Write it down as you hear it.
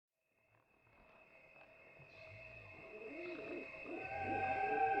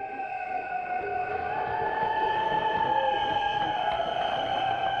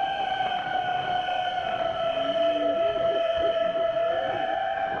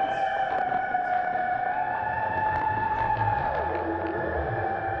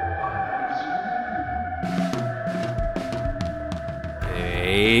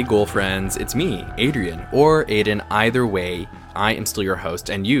Hey, Ghoul friends, it's me, Adrian, or Aiden, either way. I am still your host,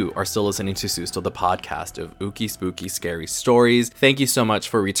 and you are still listening to Susto, the podcast of ooky, spooky, scary stories. Thank you so much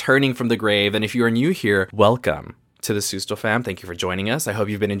for returning from the grave, and if you are new here, welcome to the Susto fam. Thank you for joining us. I hope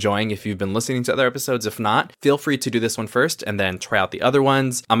you've been enjoying if you've been listening to other episodes. If not, feel free to do this one first and then try out the other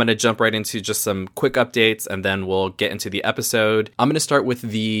ones. I'm going to jump right into just some quick updates and then we'll get into the episode. I'm going to start with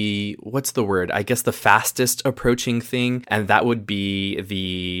the fastest approaching thing, and that would be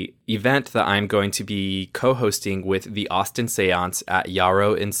the event that I'm going to be co-hosting with the Austin Seance at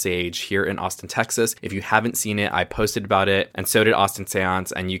Yarrow and Sage here in Austin, Texas. If you haven't seen it, I posted about it, and so did Austin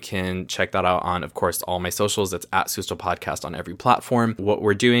Seance, and you can check that out on, of course, all my socials. It's at Susto Podcast on every platform. What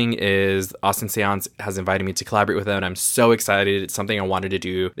we're doing is Austin Seance has invited me to collaborate with them, and I'm so excited. It's something I wanted to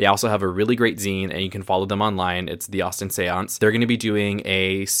do. They also have a really great zine, and you can follow them online. It's the Austin Seance. They're going to be doing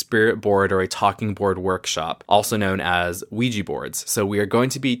a spirit board or a talking board workshop, also known as Ouija boards. So we are going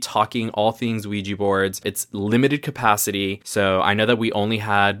to be talking all things Ouija boards. It's limited capacity, so I know that we only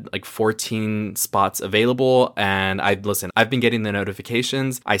had like 14 spots available, and I've been getting the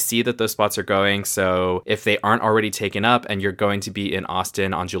notifications. I see that those spots are going, so if they aren't already taken up and you're going to be in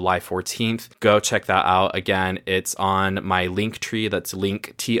Austin on July 14th, go check that out. Again, it's on my link tree. That's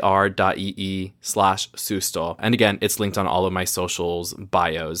linktr.ee/Susto. And again, it's linked on all of my socials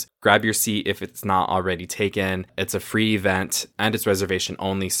bios. Grab your seat if it's not already taken. It's a free event and it's reservation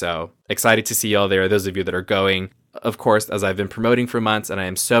only, so excited to see y'all there, those of you that are going. Of course, as I've been promoting for months, and I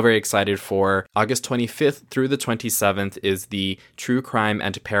am so very excited for, August 25th through the 27th is the True Crime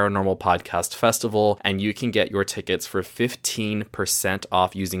and Paranormal Podcast Festival, and you can get your tickets for 15%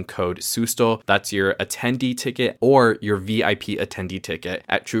 off using code SUSTO. That's your attendee ticket or your VIP attendee ticket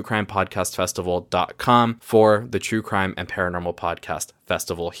at truecrimepodcastfestival.com for the True Crime and Paranormal Podcast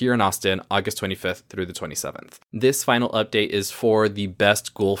Festival here in Austin, August 25th through the 27th. This final update is for the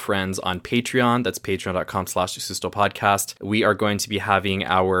best ghoul friends on Patreon. That's patreon.com/SustoPodcast. We are going to be having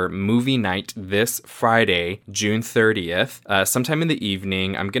our movie night this Friday, June 30th, sometime in the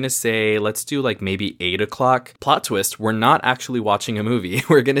evening. I'm going to say, let's do like maybe 8 o'clock. Plot twist, we're not actually watching a movie.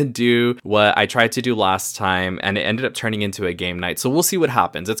 We're going to do what I tried to do last time, and it ended up turning into a game night. So we'll see what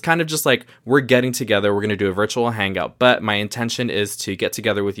happens. It's kind of just like we're getting together. We're going to do a virtual hangout, but my intention is to get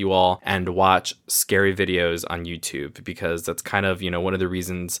together with you all and watch scary videos on YouTube, because that's kind of, one of the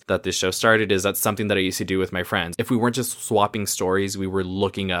reasons that this show started. Is that's something that I used to do with my friends. If we weren't just swapping stories, we were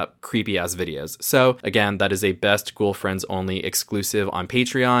looking up creepy ass videos. So again, that is a best ghoul friends only exclusive on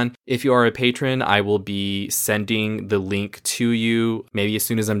Patreon. If you are a patron, I will be sending the link to you maybe as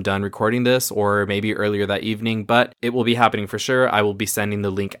soon as I'm done recording this, or maybe earlier that evening, but it will be happening for sure. I will be sending the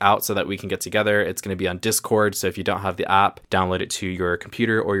link out so that we can get together. It's going to be on Discord, so if you don't have the app, download it to your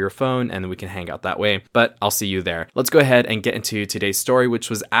computer or your phone, and then we can hang out that way. But I'll see you there. Let's go ahead and get into today's story, which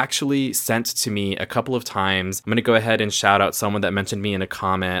was actually sent to me a couple of times. I'm going to go ahead and shout out someone that mentioned me in a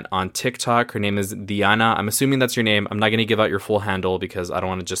comment on TikTok. Her name is Diana. I'm assuming that's your name. I'm not going to give out your full handle because I don't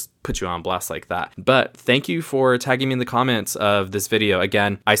want to just put you on blast like that. But thank you for tagging me in the comments of this video.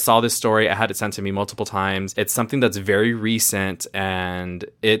 Again, I saw this story. I had it sent to me multiple times. It's something that's very recent, and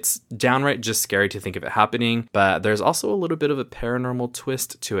it's downright just scary to think of it happening. But there's also a little bit of a paranormal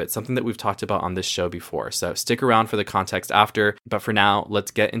twist to it, something that we've talked about on this show before. So stick around for the context after. But for now,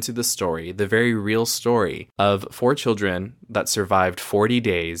 let's get into the story, the very real story of 4 children that survived 40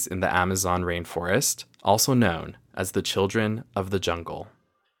 days in the Amazon rainforest, also known as the Children of the Jungle.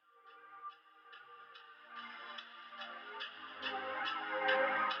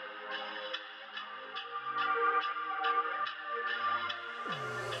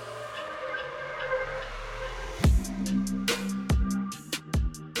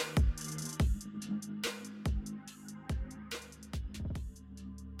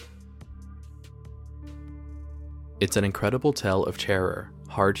 It's an incredible tale of terror,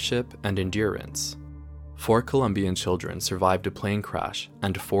 hardship, and endurance. 4 Colombian children survived a plane crash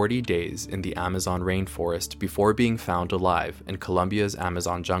and 40 days in the Amazon rainforest before being found alive in Colombia's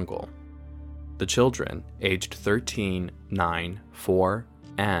Amazon jungle. The children, aged 13, 9, 4,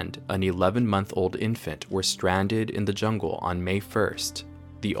 and an 11-month-old infant, were stranded in the jungle on May 1st,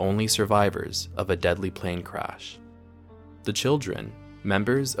 the only survivors of a deadly plane crash. The children,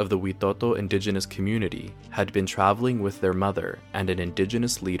 members of the Huitoto indigenous community, had been traveling with their mother and an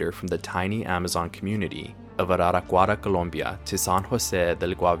indigenous leader from the tiny Amazon community of Araraquara, Colombia, to San Jose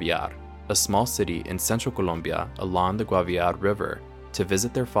del Guaviare, a small city in central Colombia along the Guaviare River, to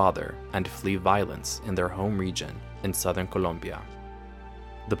visit their father and flee violence in their home region in southern Colombia.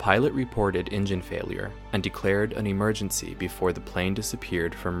 The pilot reported engine failure and declared an emergency before the plane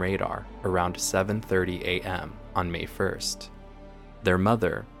disappeared from radar around 7:30 a.m. on May 1st. Their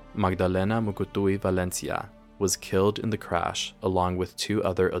mother, Magdalena Mucutui Valencia, was killed in the crash along with 2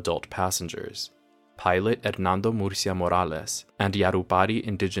 other adult passengers, pilot Hernando Murcia Morales and Yarupari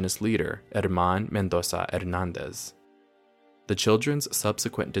indigenous leader Herman Mendoza Hernandez. The children's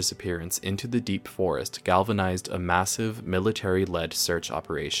subsequent disappearance into the deep forest galvanized a massive military-led search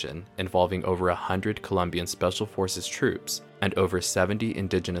operation involving over 100 Colombian Special Forces troops and over 70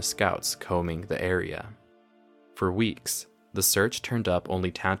 indigenous scouts combing the area. For weeks, the search turned up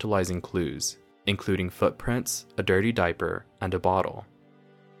only tantalizing clues, including footprints, a dirty diaper, and a bottle.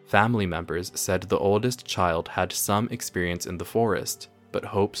 Family members said the oldest child had some experience in the forest, but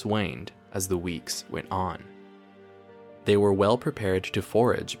hopes waned as the weeks went on. They were well prepared to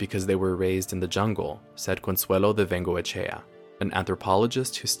forage because they were raised in the jungle, said Consuelo de Bengoechea, an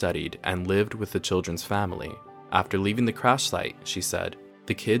anthropologist who studied and lived with the children's family. After leaving the crash site, she said,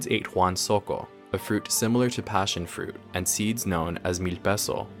 the kids ate Juan Soco, a fruit similar to passion fruit, and seeds known as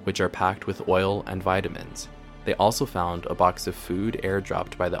milpeso, which are packed with oil and vitamins. They also found a box of food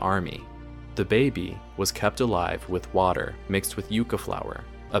airdropped by the army. The baby was kept alive with water mixed with yucca flour,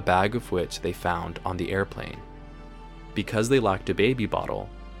 a bag of which they found on the airplane. Because they lacked a baby bottle,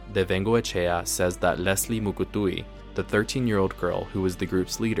 De Bengoechea says that Leslie Mucutui, the 13-year-old girl who was the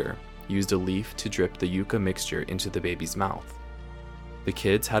group's leader, used a leaf to drip the yucca mixture into the baby's mouth. The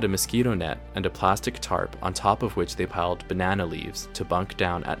kids had a mosquito net and a plastic tarp on top of which they piled banana leaves to bunk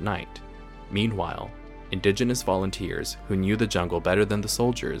down at night. Meanwhile, indigenous volunteers who knew the jungle better than the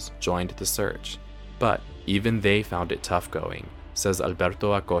soldiers joined the search. But even they found it tough going, says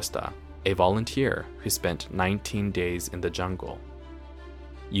Alberto Acosta, a volunteer who spent 19 days in the jungle.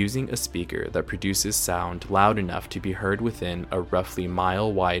 Using a speaker that produces sound loud enough to be heard within a roughly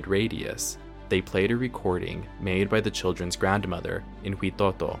mile-wide radius, they played a recording made by the children's grandmother in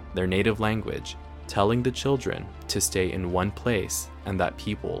Huitoto, their native language, telling the children to stay in one place and that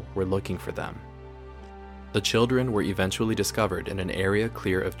people were looking for them. The children were eventually discovered in an area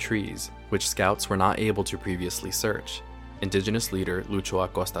clear of trees, which scouts were not able to previously search. Indigenous leader Lucho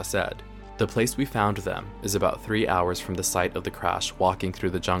Acosta said, "The place we found them is about 3 hours from the site of the crash walking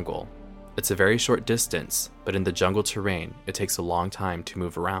through the jungle. It's a very short distance, but in the jungle terrain, it takes a long time to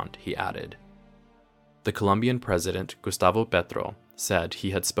move around," he added. The Colombian president, Gustavo Petro, said he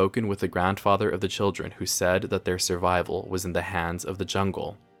had spoken with the grandfather of the children who said that their survival was in the hands of the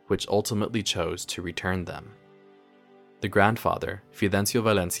jungle, which ultimately chose to return them. The grandfather, Fidencio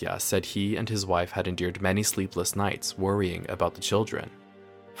Valencia, said he and his wife had endured many sleepless nights worrying about the children.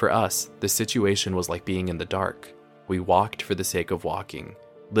 For us, the situation was like being in the dark. We walked for the sake of walking,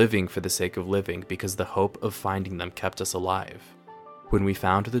 living for the sake of living because the hope of finding them kept us alive. When we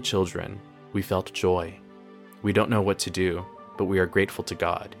found the children, we felt joy. We don't know what to do, but we are grateful to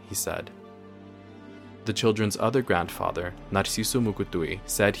God, he said. The children's other grandfather, Narciso Mucutui,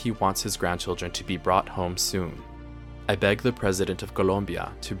 said he wants his grandchildren to be brought home soon. "I beg the President of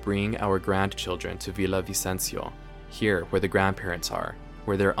Colombia to bring our grandchildren to Villa Vicencio, here where the grandparents are,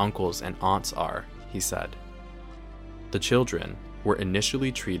 where their uncles and aunts are," he said. The children were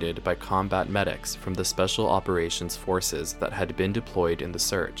initially treated by combat medics from the Special Operations Forces that had been deployed in the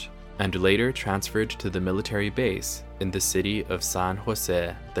search, and later transferred to the military base in the city of San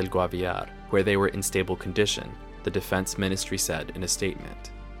Jose del Guaviare, where they were in stable condition, the Defense Ministry said in a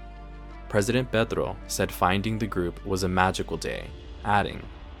statement. President Petro said finding the group was a magical day, adding,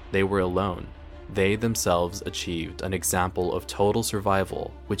 "They were alone. They themselves achieved an example of total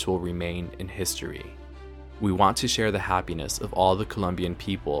survival which will remain in history. We want to share the happiness of all the Colombian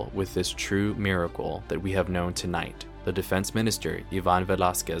people with this true miracle that we have known tonight," the Defense Minister Ivan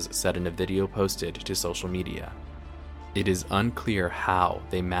Velasquez said in a video posted to social media. It is unclear how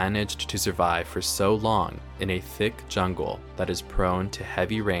they managed to survive for so long in a thick jungle that is prone to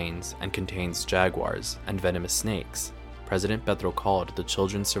heavy rains and contains jaguars and venomous snakes. President Petro called the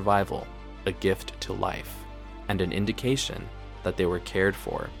children's survival a gift to life and an indication that they were cared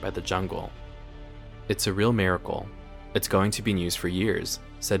for by the jungle. "It's a real miracle. It's going to be news for years,"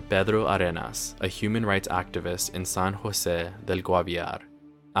 said Pedro Arenas, a human rights activist in San Jose del Guaviare.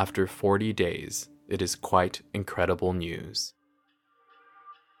 "After 40 days, it is quite incredible news."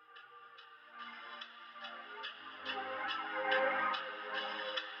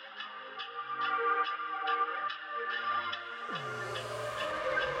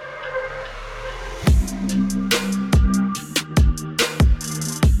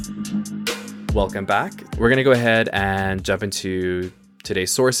 Welcome back. We're going to go ahead and jump into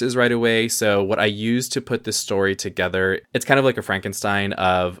today's sources right away. So what I used to put this story together, it's kind of like a Frankenstein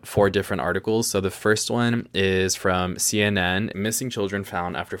of 4 different articles. So the first one is from CNN. Missing children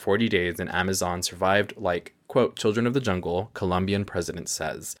found after 40 days in Amazon survived like, quote, Children of the Jungle, Colombian president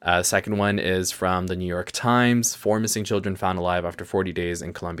says. Second one is from the New York Times, 4 missing children found alive after 40 days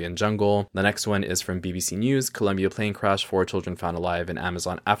in Colombian jungle. The next one is from BBC News, Colombia plane crash, 4 children found alive in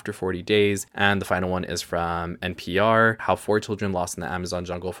Amazon after 40 days. And the final one is from NPR, how 4 children lost in the Amazon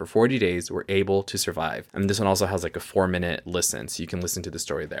jungle for 40 days were able to survive. And this one also has like a 4-minute listen, so you can listen to the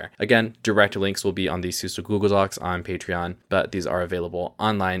story there. Again, direct links will be on the Susto Google Docs on Patreon, but these are available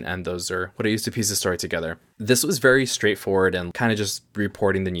online, and those are what I used to piece the story together. This was very straightforward and kind of just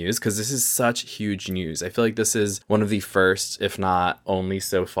reporting the news because this is such huge news. I feel like this is one of the first, if not only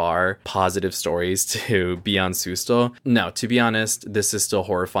so far, positive stories to be on Susto. No, to be honest, this is still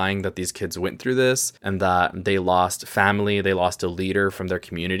horrifying that these kids went through this and that they lost family, they lost a leader from their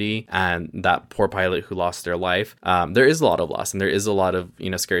community, and that poor pilot who lost their life. There is a lot of loss and there is a lot of,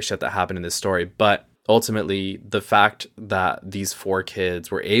 scary shit that happened in this story, but ultimately the fact that these 4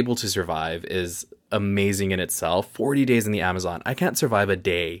 kids were able to survive is amazing in itself. 40 days in the Amazon. I can't survive a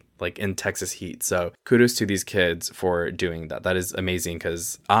day like in Texas heat. So kudos to these kids for doing that. That is amazing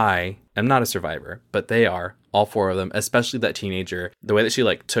because I am not a survivor, but they are, all 4 of them, especially that teenager. The way that she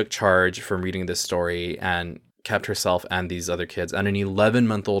like took charge from reading this story and kept herself and these other kids and an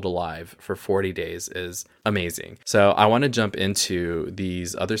 11-month-old alive for 40 days is amazing. So I want to jump into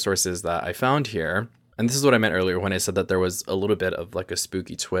these other sources that I found here. And this is what I meant earlier when I said that there was a little bit of like a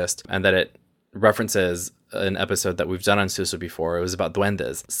spooky twist and that it references an episode that we've done on Suso before. It was about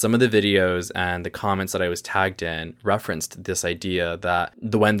duendes. Some of the videos and the comments that I was tagged in referenced this idea that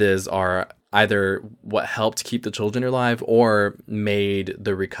duendes are either what helped keep the children alive or made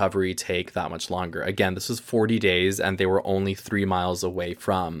the recovery take that much longer. Again, this was 40 days and they were only 3 miles away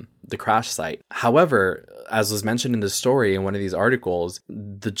from the crash site. However, as was mentioned in the story in one of these articles,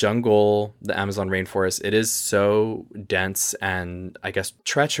 the jungle, the Amazon rainforest, it is so dense and I guess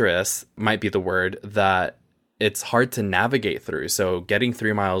treacherous might be the word, that it's hard to navigate through. So getting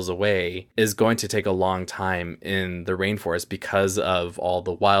 3 miles away is going to take a long time in the rainforest because of all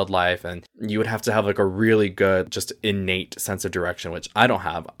the wildlife. And you would have to have like a really good, just innate sense of direction, which I don't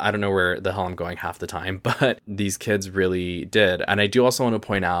have. I don't know where the hell I'm going half the time, but these kids really did. And I do also want to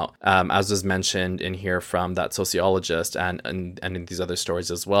point out, as was mentioned in here from that sociologist and in these other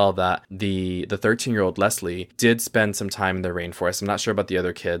stories as well, that the 13-year-old Leslie did spend some time in the rainforest. I'm not sure about the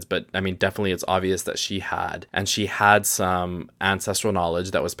other kids, but I mean, definitely it's obvious that she had. And she had some ancestral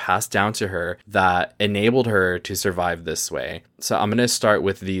knowledge that was passed down to her that enabled her to survive this way. So I'm going to start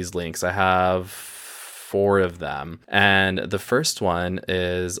with these links. I have 4 of them. And the first one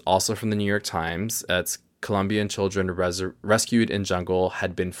is also from the New York Times. It's Colombian children rescued in jungle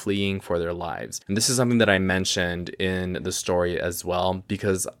had been fleeing for their lives. And this is something that I mentioned in the story as well,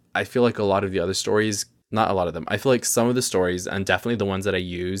 because I feel like a lot of the other stories, not a lot of them, I feel like some of the stories, and definitely the ones that I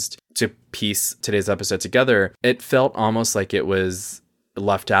used to piece today's episode together, it felt almost like it was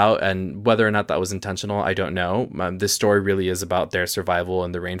left out, and whether or not that was intentional, I don't know. This story really is about their survival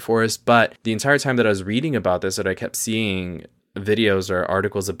in the rainforest, but the entire time that I was reading about this, that I kept seeing videos or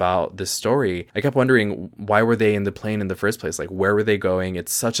articles about this story, I kept wondering, why were they in the plane in the first place? Like, where were they going?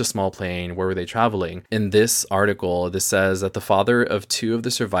 It's such a small plane. Where were they traveling? In this article, this says that the father of 2 of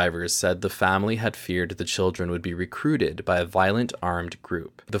the survivors said the family had feared the children would be recruited by a violent armed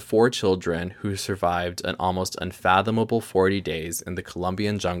group. The 4 children who survived an almost unfathomable 40 days in the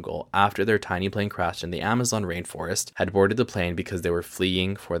Colombian jungle after their tiny plane crashed in the Amazon rainforest had boarded the plane because they were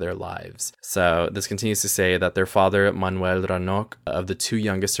fleeing for their lives. So this continues to say that their father, Manuel Ranok, of the 2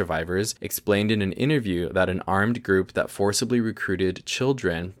 youngest survivors, explained in an interview that an armed group that forcibly recruited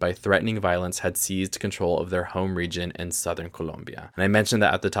children by threatening violence had seized control of their home region in southern Colombia. And I mentioned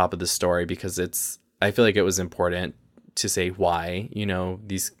that at the top of the story because I feel like it was important to say why,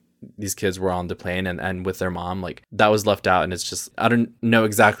 these kids were on the plane and with their mom, like that was left out. And it's just, I don't know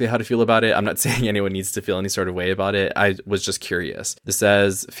exactly how to feel about it. I'm not saying anyone needs to feel any sort of way about it. I was just curious. This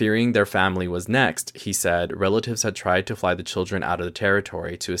says, fearing their family was next, he said, relatives had tried to fly the children out of the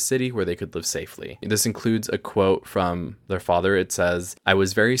territory to a city where they could live safely. This includes a quote from their father. It says, I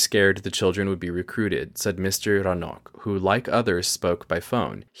was very scared the children would be recruited, said Mr. Ranok, who, like others, spoke by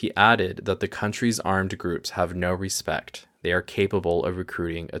phone. He added that the country's armed groups have no respect. They are capable of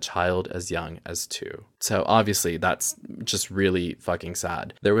recruiting a child as young as 2. So obviously that's just really fucking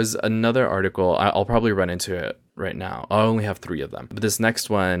sad. There was another article, I'll probably run into it right now. I only have 3 of them. But this next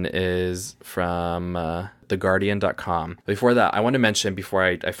one is from theguardian.com. Before that, I want to mention, before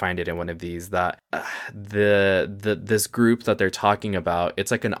I find it in one of these, that this group that they're talking about,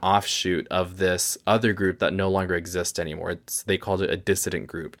 it's like an offshoot of this other group that no longer exists anymore. They called it a dissident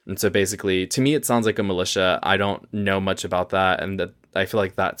group. And so basically, to me, it sounds like a militia. I don't know much about that, and that I feel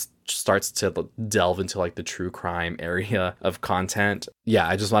like that's starts to delve into like the true crime area of content. Yeah,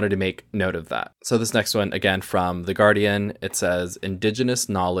 I just wanted to make note of that. So this next one, again from The Guardian, it says Indigenous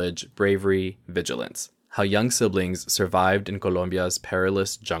Knowledge, Bravery, Vigilance. How Young Siblings Survived in Colombia's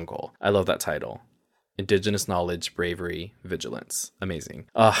Perilous Jungle. I love that title. Indigenous Knowledge, Bravery, Vigilance. Amazing.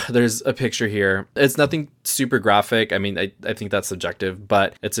 There's a picture here. It's nothing super graphic. I mean, I think that's subjective,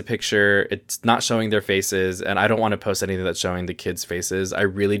 but it's a picture. It's not showing their faces, and I don't want to post anything that's showing the kids' faces. I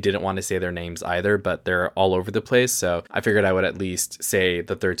really didn't want to say their names either, but they're all over the place, so I figured I would at least say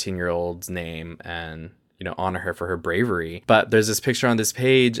the 13-year-old's name and honor her for her bravery. But there's this picture on this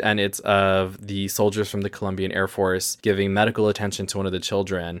page, and it's of the soldiers from the Colombian Air Force giving medical attention to one of the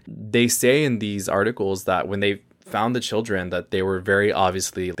children. They say in these articles that when they found the children, that they were very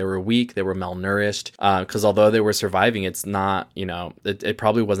obviously, they were weak, they were malnourished, because although they were surviving, it's not, it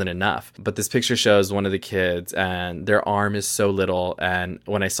probably wasn't enough. But this picture shows one of the kids, and their arm is so little, and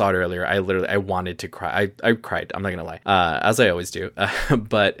when I saw it earlier, I wanted to cry. I cried, I'm not gonna lie, as I always do.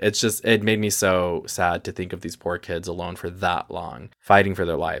 But it made me so sad to think of these poor kids alone for that long, fighting for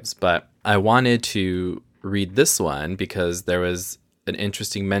their lives. But I wanted to read this one because there was an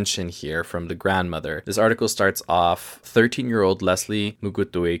interesting mention here from the grandmother. This article starts off, 13-year-old Leslie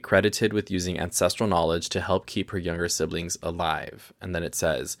Mugutui credited with using ancestral knowledge to help keep her younger siblings alive. And then it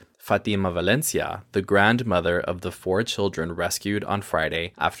says, Fatima Valencia, the grandmother of the 4 children rescued on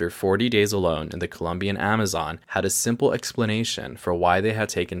Friday after 40 days alone in the Colombian Amazon, had a simple explanation for why they had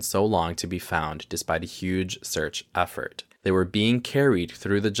taken so long to be found despite a huge search effort. They were being carried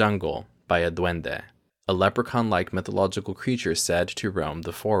through the jungle by a duende, a leprechaun-like mythological creature said to roam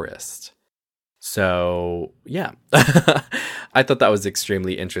the forest. So, yeah, I thought that was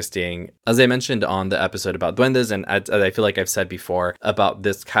extremely interesting. As I mentioned on the episode about duendes, and as I feel like I've said before, about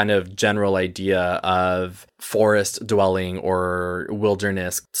this kind of general idea of forest dwelling or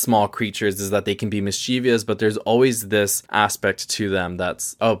wilderness small creatures, is that they can be mischievous, but there's always this aspect to them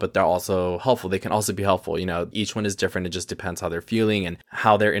that's, but they're also helpful. They can also be helpful. Each one is different. It just depends how they're feeling and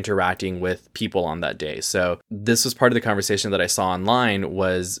how they're interacting with people on that day. So this was part of the conversation that I saw online,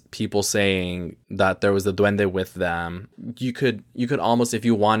 was people saying that there was a duende with them. You could almost, if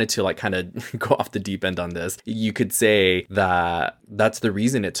you wanted to like kind of go off the deep end on this, you could say that that's the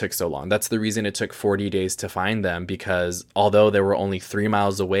reason it took so long. That's the reason it took 40 days to find them, because although they were only 3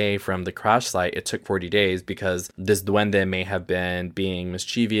 miles away from the crash site, it took 40 days because this duende may have been being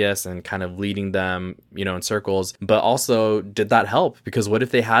mischievous and kind of leading them, in circles. But also, did that help? Because what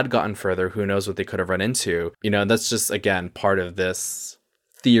if they had gotten further? Who knows what they could have run into? That's just, again, part of this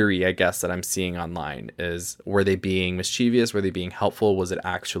theory, I guess, that I'm seeing online is, were they being mischievous? Were they being helpful? Was it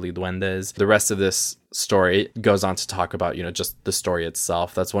actually duendes? The rest of this story goes on to talk about, just the story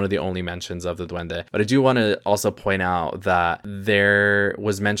itself. That's one of the only mentions of the duende. But I do want to also point out that there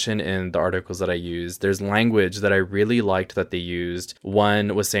was mention in the articles that I used, there's language that I really liked that they used.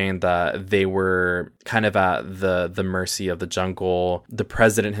 One was saying that they were kind of at the mercy of the jungle. The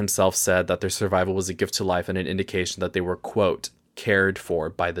president himself said that their survival was a gift to life and an indication that they were, quote, cared for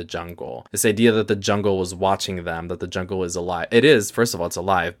by the jungle. This idea that the jungle was watching them, that the jungle is alive. It is, first of all, it's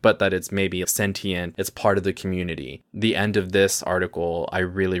alive, but that it's maybe sentient, it's part of the community. The end of this article, I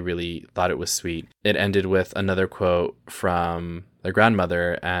really, really thought it was sweet. It ended with another quote from their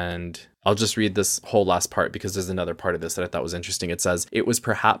grandmother, and I'll just read this whole last part because there's another part of this that I thought was interesting. It says, it was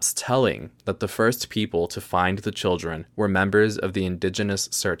perhaps telling that the first people to find the children were members of the indigenous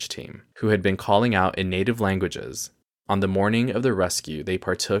search team, who had been calling out in native languages. On the morning of the rescue, they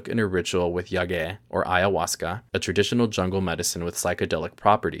partook in a ritual with yagé, or ayahuasca, a traditional jungle medicine with psychedelic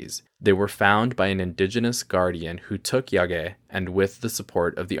properties. They were found by an indigenous guardian who took yagé, and with the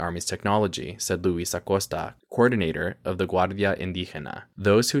support of the Army's technology, said Luis Acosta, coordinator of the Guardia Indígena.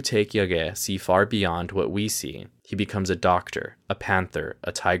 Those who take yagé see far beyond what we see. He becomes a doctor, a panther,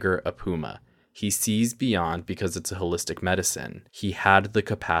 a tiger, a puma. He sees beyond because it's a holistic medicine. He had the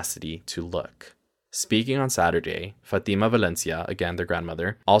capacity to look. Speaking on Saturday, Fatima Valencia, again their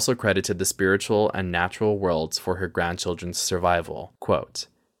grandmother, also credited the spiritual and natural worlds for her grandchildren's survival. Quote,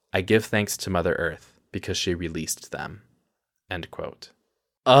 I give thanks to Mother Earth because she released them. End quote.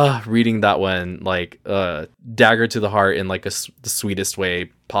 Reading that one, dagger to the heart in the sweetest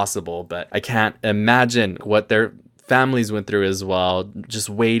way possible, but I can't imagine what their families went through as well, just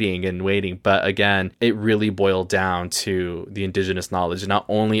waiting and waiting. But again, it really boiled down to the indigenous knowledge, not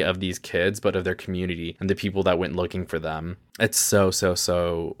only of these kids, but of their community and the people that went looking for them. It's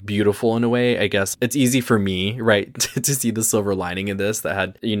so beautiful in a way. I guess it's easy for me, right, to see the silver lining in this that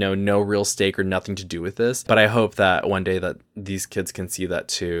had, no real stake or nothing to do with this. But I hope that one day that these kids can see that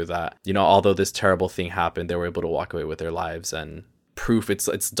too, that, although this terrible thing happened, they were able to walk away with their lives and proof.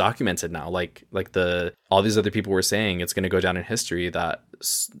 It's documented now. Like all these other people were saying, it's going to go down in history that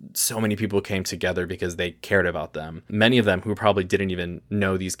so many people came together because they cared about them. Many of them who probably didn't even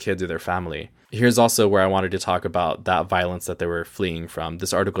know these kids or their family. Here's also where I wanted to talk about that violence that they were fleeing from.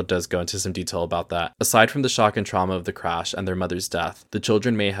 This article does go into some detail about that. Aside from the shock and trauma of the crash and their mother's death, the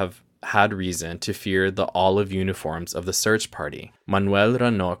children may have had reason to fear the olive uniforms of the search party. Manuel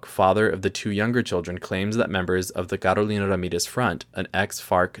Ranoc, father of the two younger children, claims that members of the Carolina Ramirez Front, an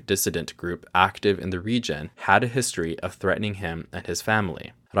ex-FARC dissident group active in the region, had a history of threatening him and his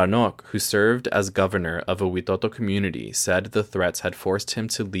family. Ranoc, who served as governor of a Huitoto community, said the threats had forced him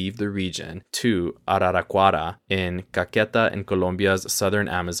to leave the region to Araraquara in Caqueta in Colombia's southern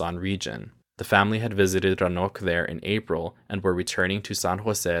Amazon region. The family had visited Ranoc there in April and were returning to San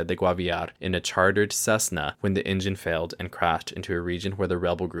Jose de Guaviare in a chartered Cessna when the engine failed and crashed into a region where the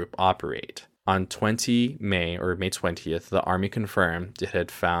rebel group operate. On May 20th, the army confirmed it had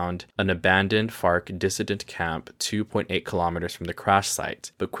found an abandoned FARC dissident camp 2.8 kilometers from the crash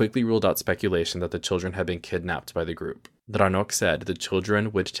site, but quickly ruled out speculation that the children had been kidnapped by the group. Ranoc said the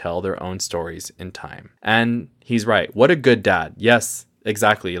children would tell their own stories in time. And he's right. What a good dad. Yes.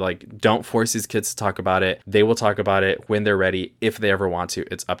 Exactly. Like, don't force these kids to talk about it. They will talk about it when they're ready. If they ever want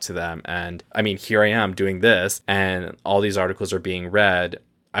to, it's up to them. And I mean, here I am doing this and all these articles are being read.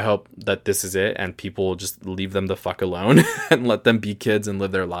 I hope that this is it and people just leave them the fuck alone and let them be kids and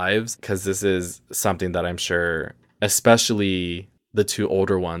live their lives. Because this is something that I'm sure, especially the two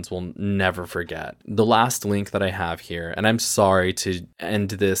older ones, will never forget. The last link that I have here, and I'm sorry to end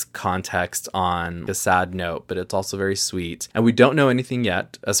this context on a sad note, but it's also very sweet. And we don't know anything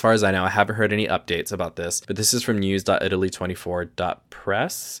yet. As far as I know, I haven't heard any updates about this, but this is from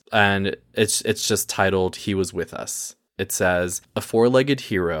news.italy24.press, and it's just titled, "He Was With Us." It says, "A four-legged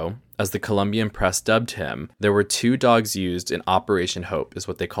hero, as the Colombian press dubbed him, there were two dogs used in Operation Hope," is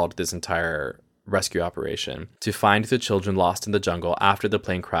what they called this entire rescue operation, to find the children lost in the jungle after the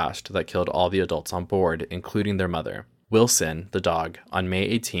plane crashed that killed all the adults on board, including their mother. Wilson, the dog, on May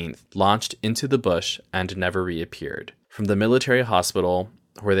 18th, launched into the bush and never reappeared. From the military hospital,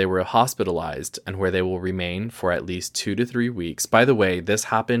 where they were hospitalized and where they will remain for at least 2 to 3 weeks. By the way, this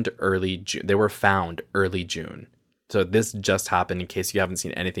happened early June. They were found early June. So this just happened in case you haven't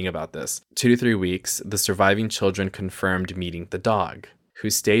seen anything about this. 2 to 3 weeks, the surviving children confirmed meeting the dog, who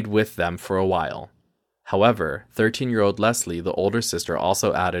stayed with them for a while. However, 13-year-old Leslie, the older sister,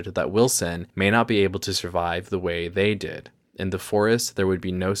 also added that Wilson may not be able to survive the way they did. In the forest, there would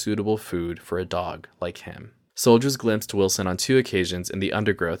be no suitable food for a dog like him. Soldiers glimpsed Wilson on 2 occasions in the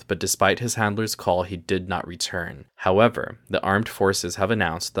undergrowth, but despite his handler's call, he did not return. However, the armed forces have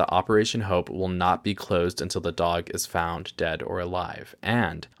announced that Operation Hope will not be closed until the dog is found dead or alive.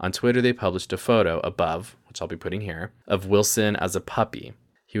 And on Twitter, they published a photo above, which I'll be putting here, of Wilson as a puppy.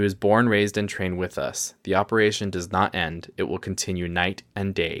 "He was born, raised, and trained with us. The operation does not end. It will continue night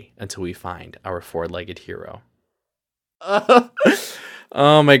and day until we find our four-legged hero."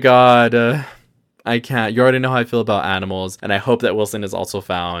 Oh my God. I can't. You already know how I feel about animals, and I hope that Wilson is also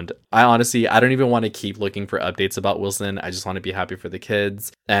found. I don't even want to keep looking for updates about Wilson. I just want to be happy for the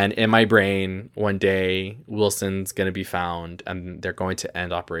kids. And in my brain, one day, Wilson's going to be found, and they're going to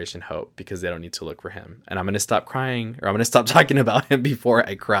end Operation Hope because they don't need to look for him. And I'm going to stop crying, or I'm going to stop talking about him before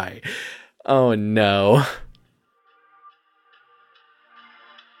I cry. Oh no.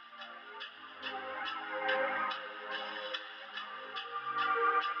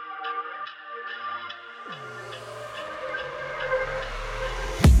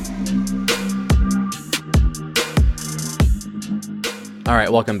 All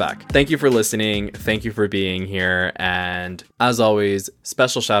right, welcome back. Thank you for listening. Thank you for being here. And as always,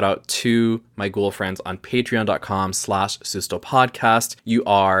 special shout out to my ghoul friends on patreon.com/sustopodcast. You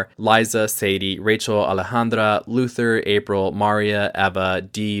are Liza, Sadie, Rachel, Alejandra, Luther, April, Maria, Eva,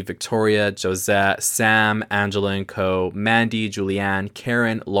 Dee, Victoria, Josette, Sam, Angela and Co, Mandy, Julianne,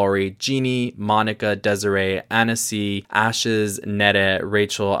 Karen, Lori, Jeannie, Monica, Desiree, Anna C, Ashes, Nere,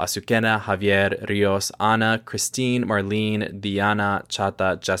 Rachel, Azucena, Javier, Rios, Anna, Christine, Marlene, Diana, Chata,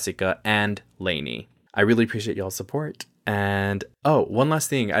 Jessica, and Lainey. I really appreciate y'all's support. And one last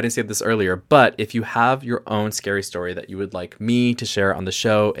thing, I didn't say this earlier, but if you have your own scary story that you would like me to share on the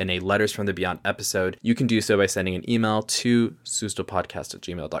show in a Letters from the Beyond episode, you can do so by sending an email to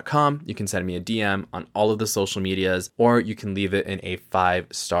sustopodcast@gmail.com. You can send me a DM on all of the social medias, or you can leave it in a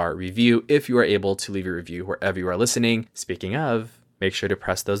 5-star review if you are able to leave a review wherever you are listening. Speaking of, make sure to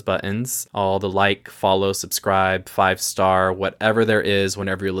press those buttons. All the like, follow, subscribe, 5-star, whatever there is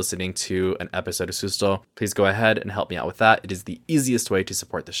whenever you're listening to an episode of Susto. Please go ahead and help me out with that. It is the easiest way to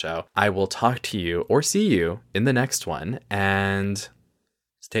support the show. I will talk to you or see you in the next one, and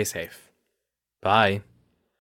stay safe. Bye.